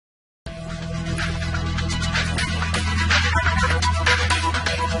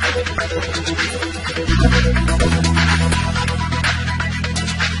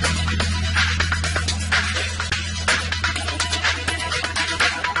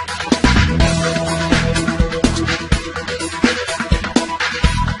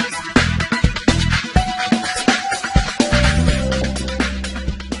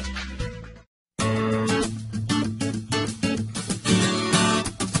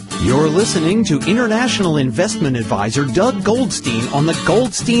You're listening to international investment advisor Doug Goldstein on the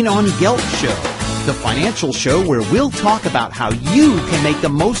Goldstein on Gelt show, the financial show where we'll talk about how you can make the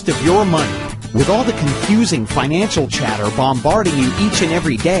most of your money. With all the confusing financial chatter bombarding you each and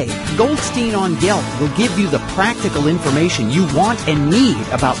every day, Goldstein on Gelt will give you the practical information you want and need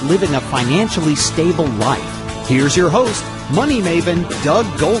about living a financially stable life. Here's your host, money maven Doug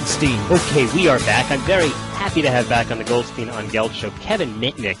Goldstein. Okay, we are back. I'm very happy to have back on the Goldstein on Gelt show Kevin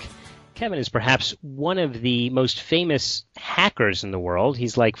Mitnick. Kevin is perhaps one of the most famous hackers in the world.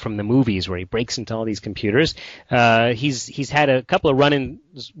 He's like from the movies where he breaks into all these computers. He's had a couple of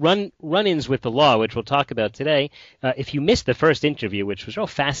run-ins with the law, which we'll talk about today. If you missed the first interview, which was real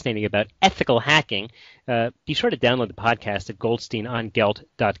fascinating about ethical hacking, be sure to download the podcast at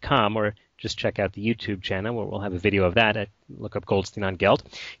goldsteinongelt.com or just check out the YouTube channel where we'll have a video of that. Look up Goldstein on Gelt.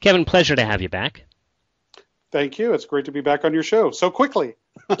 Kevin, pleasure to have you back. Thank you. It's great to be back on your show so quickly.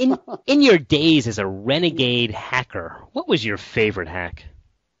 In your days as a renegade hacker, what was your favorite hack?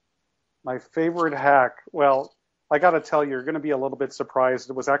 My favorite hack, well, I got to tell you, you're going to be a little bit surprised.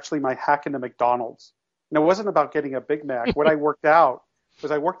 It was actually my hack into McDonald's. And it wasn't about getting a Big Mac. What I worked out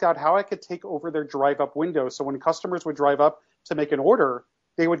how I could take over their drive-up window. So when customers would drive up to make an order,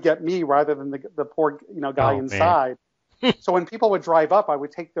 they would get me rather than the poor guy inside. So when people would drive up, I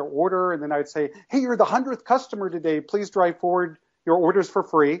would take their order, and then I would say, hey, you're the 100th customer today. Please drive forward your orders for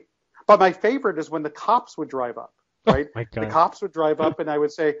free. But my favorite is when the cops would drive up, right? Oh, the cops would drive up, and I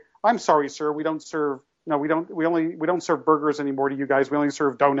would say, I'm sorry, sir, we don't serve burgers anymore to you guys. We only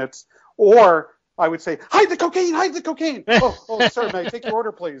serve donuts. Or I would say, hide the cocaine. oh, sir, may I take your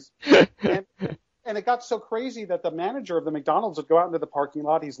order, please? And it got so crazy that the manager of the McDonald's would go out into the parking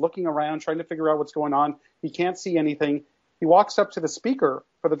lot. He's looking around, trying to figure out what's going on. He can't see anything. He walks up to the speaker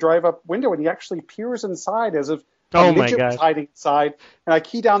for the drive-up window, and he actually peers inside as if a midget was hiding inside. And I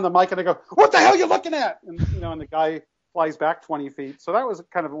key down the mic, and I go, what the hell are you looking at? And the guy flies back 20 feet. So that was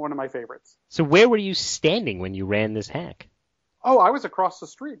kind of one of my favorites. So where were you standing when you ran this hack? Oh, I was across the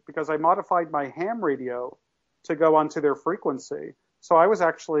street because I modified my ham radio to go onto their frequency. So I was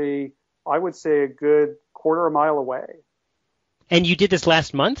actually, I would say, a good quarter of a mile away. And you did this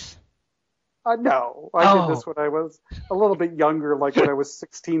last month? No. I did this when I was a little bit younger, like when I was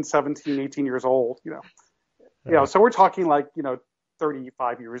 16, 17, 18 years old, So we're talking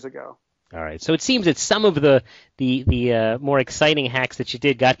 35 years ago. All right. So it seems that some of the more exciting hacks that you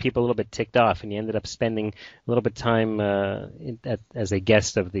did got people a little bit ticked off, and you ended up spending a little bit of time as a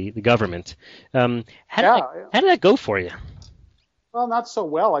guest of the government. How did that go for you? Well, not so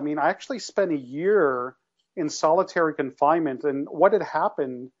well. I mean, I actually spent a year in solitary confinement, and what had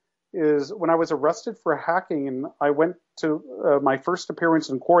happened is when I was arrested for hacking and I went to my first appearance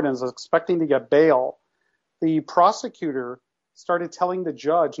in court and I was expecting to get bail, the prosecutor started telling the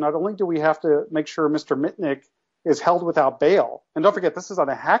judge, not only do we have to make sure Mr. Mitnick is held without bail, and don't forget, this is on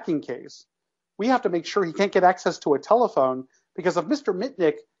a hacking case, we have to make sure he can't get access to a telephone, because if Mr.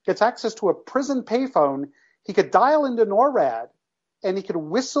 Mitnick gets access to a prison payphone, he could dial into NORAD and he could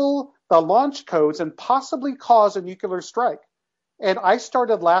whistle the launch codes and possibly cause a nuclear strike. And I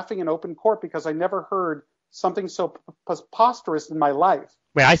started laughing in open court because I never heard something so preposterous in my life.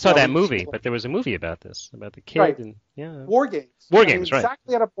 Wait, I saw that movie, but there was a movie about this, about the kid. Right. And War Games. War Games, right.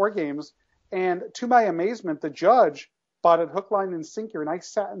 Exactly out of War Games. And to my amazement, the judge bought it hook, line, and sinker, and I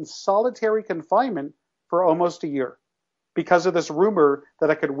sat in solitary confinement for almost a year because of this rumor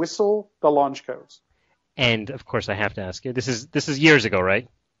that I could whistle the launch codes. And, of course, I have to ask you, this is years ago, right?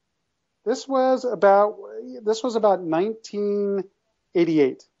 This was about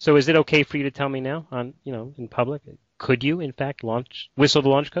 1988. So is it okay for you to tell me now in public? Could you, in fact, whistle the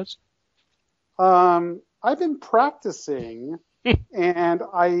launch codes? I've been practicing, and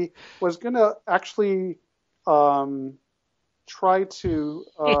I was going to actually try to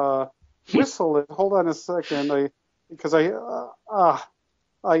whistle it. Hold on a second, because I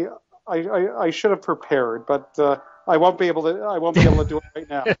should have prepared, but I won't be able to. I won't be able to do it right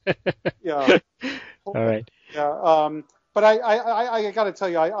now. Yeah. All right. Yeah. But I got to tell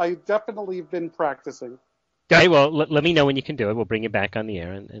you, I definitely have been practicing. Okay, well, let me know when you can do it. We'll bring you back on the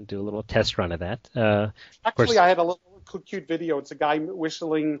air and do a little test run of that. Actually, I had a little cute video. It's a guy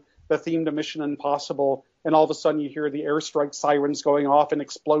whistling the theme to Mission Impossible, and all of a sudden you hear the airstrike sirens going off and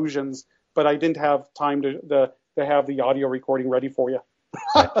explosions, but I didn't have time to have the audio recording ready for you.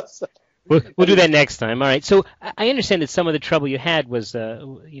 So, we'll do that next time. All right. So I understand that some of the trouble you had was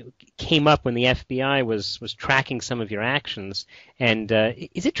came up when the FBI was tracking some of your actions. And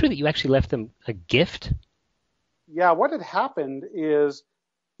is it true that you actually left them a gift? Yeah, what had happened is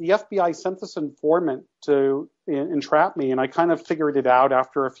the FBI sent this informant to entrap me, and I kind of figured it out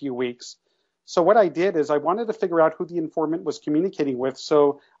after a few weeks. So what I did is I wanted to figure out who the informant was communicating with.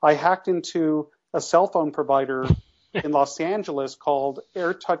 So I hacked into a cell phone provider in Los Angeles called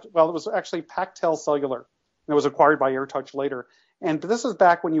AirTouch. Well, it was actually Pactel Cellular, and it was acquired by AirTouch later. And this is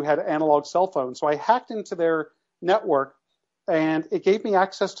back when you had analog cell phones. So I hacked into their network, and it gave me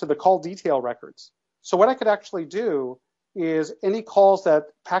access to the call detail records. So what I could actually do is any calls that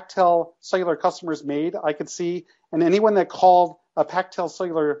Pactel Cellular customers made, I could see, and anyone that called a Pactel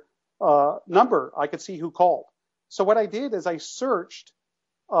Cellular number, I could see who called. So what I did is I searched.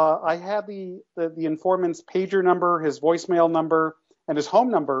 I had the informant's pager number, his voicemail number, and his home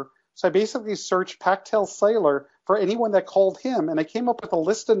number. So I basically searched Pactel Cellular for anyone that called him, and I came up with a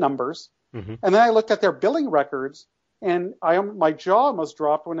list of numbers. Mm-hmm. And then I looked at their billing records, and my jaw almost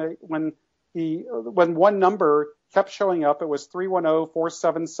dropped when one number kept showing up. It was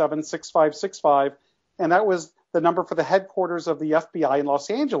 310-477-6565, and that was the number for the headquarters of the FBI in Los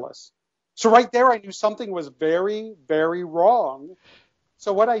Angeles. So right there, I knew something was very, very wrong.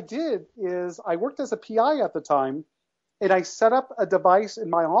 So what I did is I worked as a PI at the time, and I set up a device in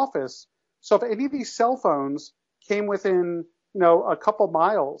my office. So if any of these cell phones came within, a couple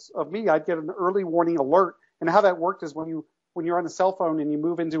miles of me, I'd get an early warning alert. And how that worked is when you're on a cell phone and you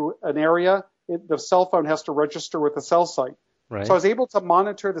move into an area, the cell phone has to register with the cell site. Right. So I was able to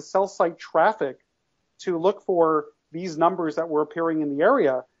monitor the cell site traffic to look for these numbers that were appearing in the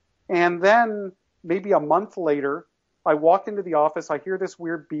area. And then maybe a month later, I walk into the office. I hear this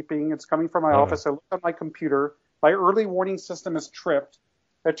weird beeping. It's coming from my office. I look at my computer. My early warning system is tripped.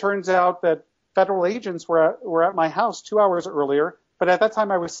 It turns out that federal agents were at my house 2 hours earlier, but at that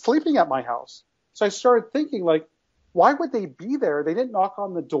time I was sleeping at my house. So I started thinking, why would they be there? They didn't knock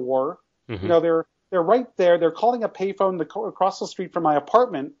on the door. Mm-hmm. They're right there. They're calling a payphone across the street from my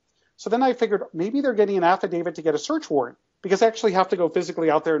apartment. So then I figured maybe they're getting an affidavit to get a search warrant, because I actually have to go physically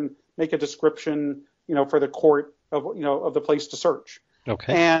out there and make a description, for the court of the place to search.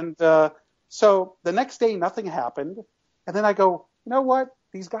 Okay. And so the next day, nothing happened. And then I go, you know what?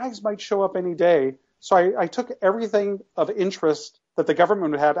 These guys might show up any day. So I took everything of interest that the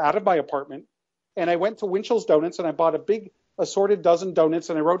government had out of my apartment, and I went to Winchell's Donuts and I bought a big assorted dozen donuts,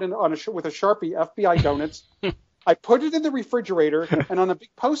 and I wrote in with a Sharpie, FBI donuts. I put it in the refrigerator, and on a big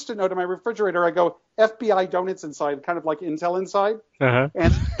Post-it note in my refrigerator, I go, FBI donuts inside, kind of like Intel inside. Uh-huh.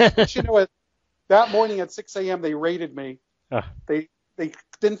 And you know what? That morning at 6 a.m., they raided me. They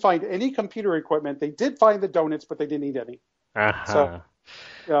didn't find any computer equipment. They did find the donuts, but they didn't eat any. Uh-huh.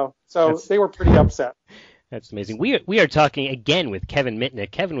 So they were pretty upset. That's amazing. We are talking again with Kevin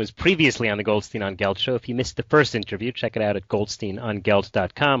Mitnick. Kevin was previously on the Goldstein on Gelt show. If you missed the first interview, check it out at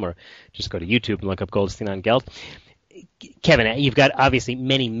goldsteinongelt.com, or just go to YouTube and look up Goldstein on Gelt. Kevin, you've got obviously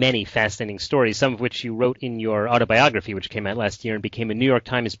many, many fascinating stories, some of which you wrote in your autobiography, which came out last year and became a New York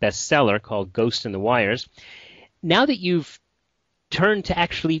Times bestseller called Ghost in the Wires. Now that you've turned to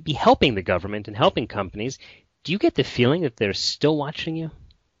actually be helping the government and helping companies, do you get the feeling that they're still watching you?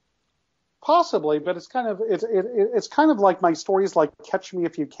 Possibly, but it's kind of like my stories, like Catch Me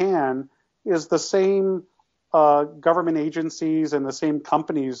If You Can, is the same government agencies and the same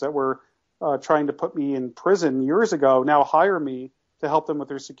companies that were trying to put me in prison years ago now hire me to help them with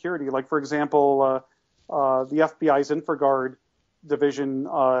their security. Like, for example, the FBI's InfraGard division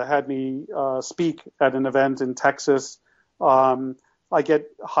had me speak at an event in Texas. I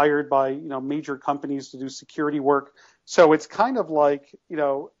get hired by major companies to do security work. So it's kind of like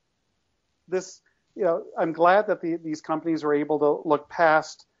this. I'm glad that these companies are able to look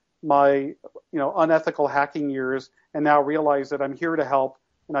past my unethical hacking years and now realize that I'm here to help,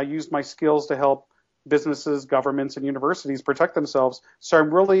 and I use my skills to help businesses, governments, and universities protect themselves. So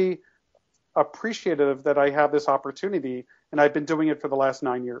I'm really appreciative that I have this opportunity, and I've been doing it for the last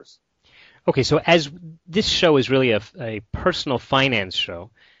 9 years. Okay, so as this show is really a personal finance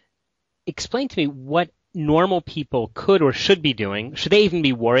show, explain to me what normal people could or should be doing. Should they even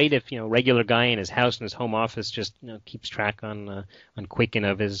be worried if a regular guy in his house in his home office just keeps track on Quicken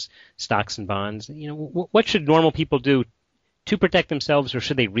of his stocks and bonds? What should normal people do to protect themselves, or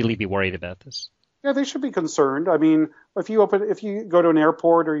should they really be worried about this? Yeah, they should be concerned. I mean, if you go to an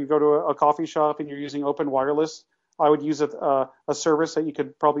airport or you go to a coffee shop and you're using open wireless, I would use a service that you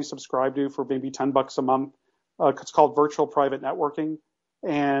could probably subscribe to for maybe $10 a month. It's called virtual private networking,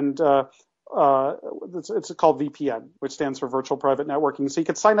 and it's called VPN, which stands for virtual private networking. So you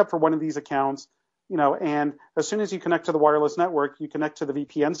could sign up for one of these accounts, and as soon as you connect to the wireless network, you connect to the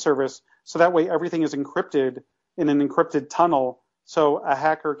VPN service. So that way everything is encrypted in an encrypted tunnel, so a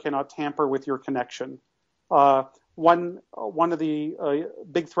hacker cannot tamper with your connection. one of the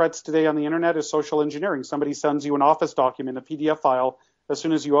big threats today on the internet is social engineering. Somebody sends you an Office document, a PDF file. As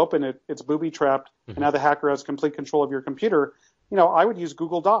soon as you open it, it's booby-trapped, and now the hacker has complete control of your computer. I would use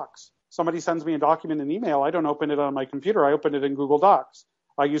Google Docs. Somebody sends me a document in email. I don't open it on my computer. I open it in Google Docs.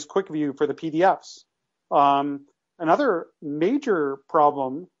 I use QuickView for the PDFs. Another major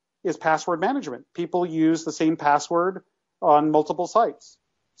problem is password management. People use the same password on multiple sites.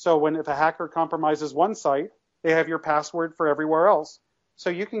 So if a hacker compromises one site, they have your password for everywhere else. So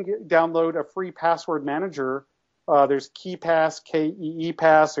you can download a free password manager. There's KeePass,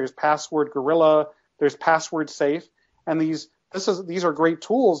 KeePass. There's Password Gorilla. There's Password Safe. And these are great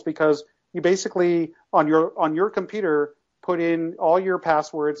tools because you basically on your computer put in all your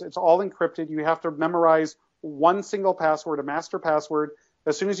passwords. It's all encrypted. You have to memorize one single password, a master password.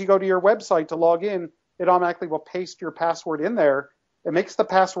 As soon as you go to your website to log in, it automatically will paste your password in there. It makes the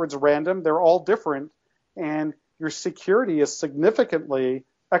passwords random. They're all different. And your security is significantly,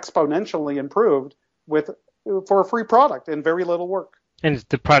 exponentially improved for a free product and very little work. And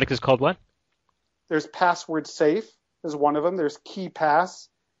the product is called what? There's Password Safe is one of them. There's KeePass,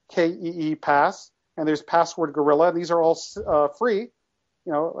 KeePass, and there's Password Gorilla. These are all free.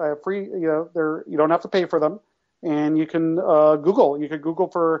 Free. You don't have to pay for them, and you can Google. You could Google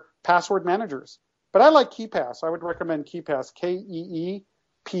for password managers. But I like KeePass. I would recommend KeePass.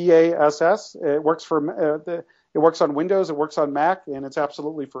 KeePass. It works on Windows. It works on Mac, and it's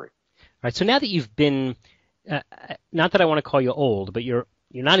absolutely free. All right. So now that you've been, not that I want to call you old, but you're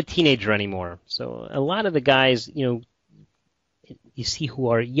not a teenager anymore. So a lot of the guys, you see who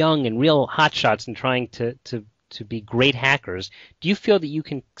are young and real hotshots and trying to be great hackers. Do you feel that you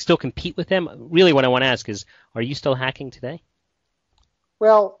can still compete with them? Really, what I want to ask is, are you still hacking today?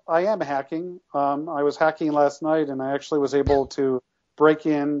 Well, I am hacking. I was hacking last night, and I actually was able to break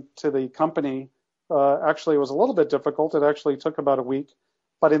into the company. Actually, it was a little bit difficult. It actually took about a week.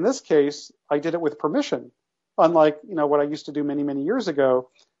 But in this case, I did it with permission. Unlike what I used to do many, many years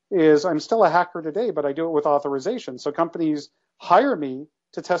ago, is I'm still a hacker today, but I do it with authorization. So companies hire me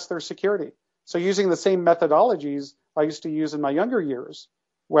to test their security. So using the same methodologies I used to use in my younger years,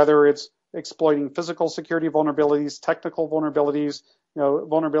 whether it's exploiting physical security vulnerabilities, technical vulnerabilities,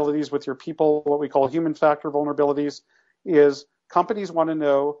 vulnerabilities with your people, what we call human factor vulnerabilities, is companies want to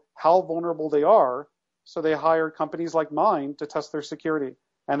know how vulnerable they are, so they hire companies like mine to test their security.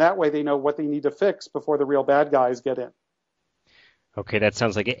 And that way they know what they need to fix before the real bad guys get in. Okay, that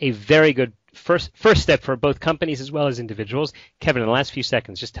sounds like a very good first step for both companies as well as individuals. Kevin, in the last few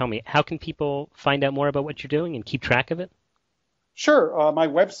seconds, just tell me, how can people find out more about what you're doing and keep track of it? Sure. My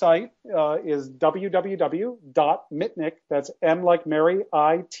website is www.Mitnick, that's M like Mary,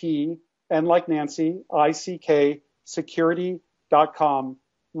 I-T, N like Nancy, I-C-K, security.com.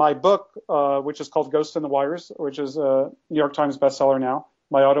 My book, which is called Ghost in the Wires, which is a New York Times bestseller now,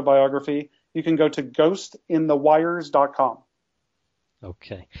 my autobiography, you can go to ghostinthewires.com.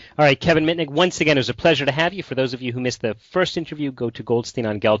 Okay. All right, Kevin Mitnick, once again, it was a pleasure to have you. For those of you who missed the first interview, go to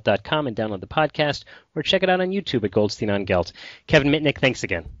goldsteinongelt.com and download the podcast, or check it out on YouTube at Goldstein on Gelt. Kevin Mitnick, thanks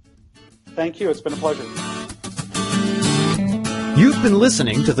again. Thank you. It's been a pleasure. You've been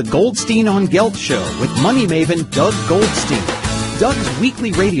listening to the Goldstein on Gelt Show with money maven Doug Goldstein. Doug's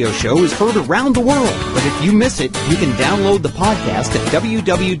weekly radio show is heard around the world, but if you miss it, you can download the podcast at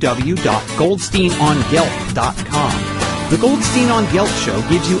www.goldsteinongelt.com. The Goldstein on Gelt Show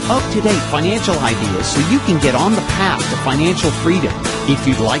gives you up-to-date financial ideas so you can get on the path to financial freedom. If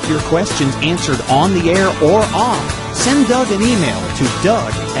you'd like your questions answered on the air or off, send Doug an email to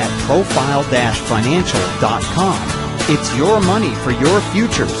doug@profile-financial.com. It's your money for your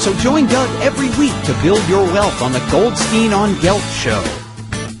future, so join Doug every week to build your wealth on the Goldstein on Gelt Show.